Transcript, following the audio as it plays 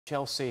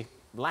Chelsea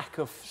lack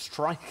of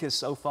strikers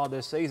so far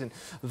this season.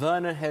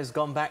 Werner has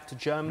gone back to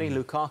Germany.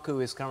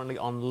 Lukaku is currently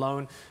on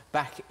loan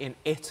back in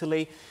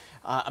Italy.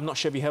 I'm not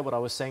sure if you heard what I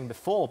was saying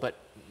before, but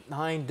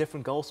 9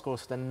 different goal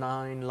scorers for the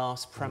 9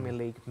 last Premier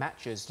League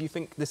matches. Do you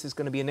think this is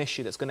going to be an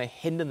issue that's going to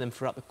hinder them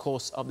throughout the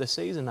course of the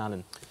season,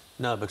 Alan?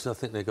 No, because I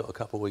think they've got a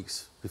couple of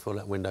weeks before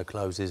that window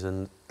closes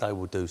and they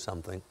will do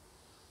something.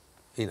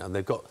 You know,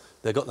 they've got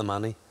the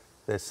money.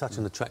 They're such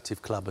an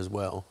attractive club as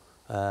well.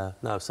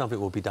 No, something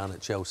will be done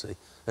at Chelsea,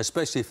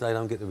 especially if they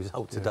don't get the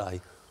result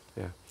today.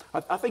 Yeah,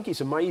 I think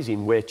it's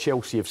amazing where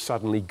Chelsea have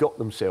suddenly got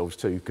themselves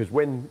to, because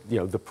when, you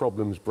know, the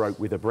problems broke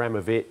with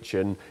Abramovich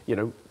and, you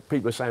know,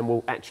 people are saying,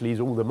 well, actually, is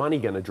all the money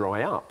going to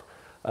dry up?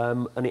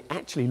 And it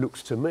actually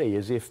looks to me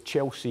as if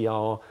Chelsea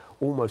are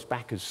almost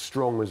back as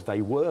strong as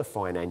they were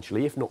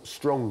financially, if not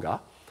stronger,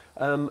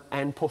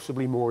 and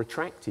possibly more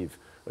attractive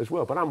as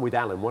well. But I'm with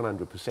Alan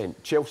 100%.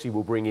 Chelsea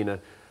will bring in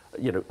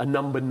a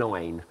number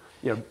 9.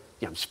 You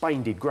know,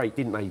 Spain did great,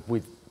 didn't they,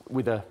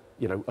 with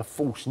a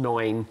false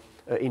 9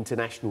 at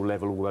international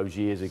level all those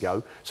years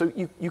ago. So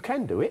you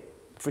can do it,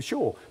 for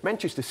sure.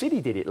 Manchester City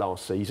did it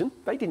last season.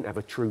 They didn't have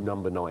a true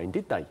number 9,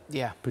 did they?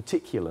 Yeah.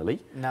 Particularly.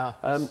 No.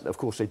 Of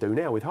course they do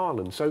now with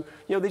Haaland. So,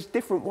 you know, there's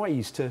different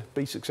ways to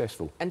be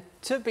successful. And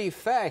to be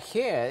fair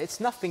here,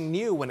 it's nothing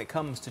new when it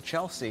comes to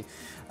Chelsea.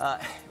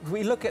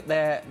 We look at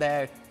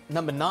their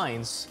number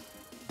 9s.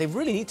 They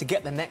really need to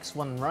get the next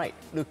one right.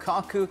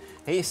 Lukaku,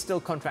 he is still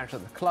contracted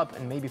at the club,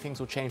 and maybe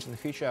things will change in the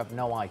future. I have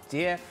no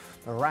idea.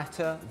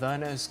 Morata,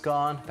 Werner's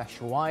gone.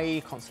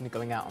 Batshuayi constantly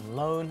going out on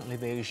loan.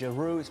 Olivier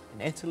Giroud is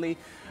in Italy.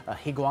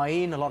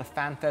 Higuain, a lot of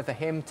fanfare for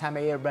him.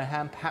 Tammy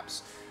Abraham,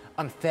 perhaps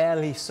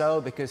unfairly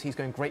so, because he's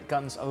going great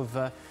guns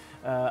over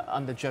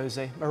under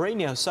Jose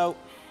Mourinho. So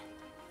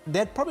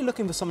they're probably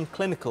looking for someone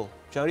clinical,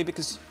 Jody,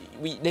 because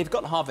they've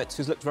got Havertz,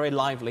 who's looked very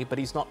lively, but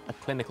he's not a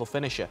clinical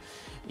finisher,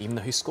 even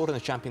though he scored in the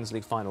Champions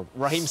League final.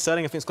 Raheem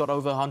Sterling, I think, has got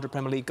over 100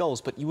 Premier League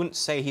goals, but you wouldn't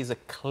say he's a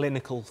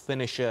clinical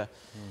finisher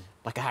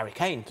like a Harry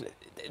Kane.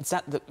 Is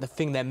that the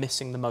thing they're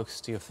missing the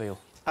most, do you feel?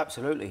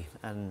 Absolutely,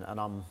 and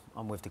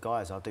I'm with the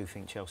guys. I do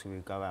think Chelsea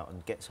will go out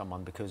and get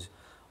someone, because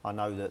I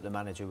know that the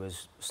manager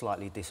was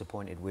slightly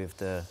disappointed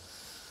with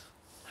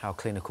how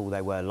clinical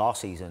they were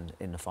last season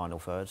in the final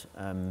third.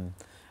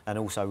 And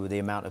also with the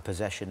amount of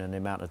possession and the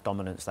amount of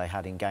dominance they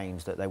had in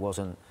games, that they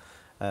wasn't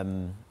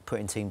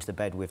putting teams to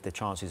bed with the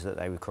chances that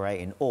they were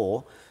creating,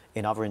 or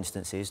in other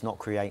instances not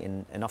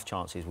creating enough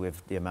chances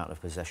with the amount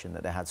of possession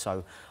that they had.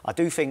 So I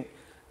do think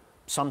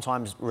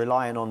sometimes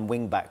relying on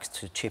wing-backs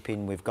to chip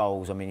in with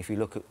goals. I mean, if you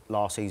look at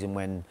last season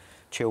when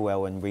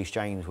Chilwell and Reece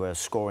James were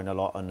scoring a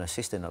lot and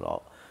assisting a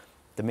lot,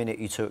 the minute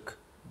you took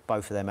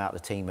both of them out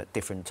of the team at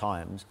different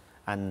times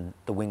and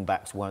the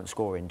wing-backs weren't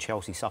scoring,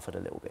 Chelsea suffered a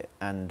little bit.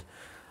 And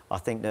I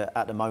think that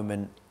at the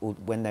moment,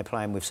 when they're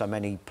playing with so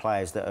many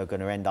players that are going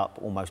to end up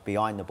almost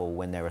behind the ball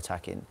when they're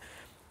attacking,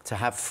 to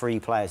have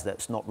 3 players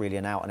that's not really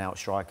an out-and-out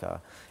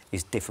striker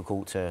is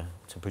difficult to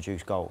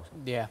produce goals.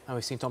 Yeah, and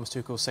we've seen Thomas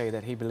Tuchel say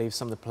that he believes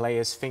some of the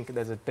players think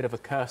there's a bit of a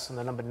curse on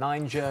the number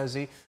 9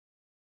 jersey.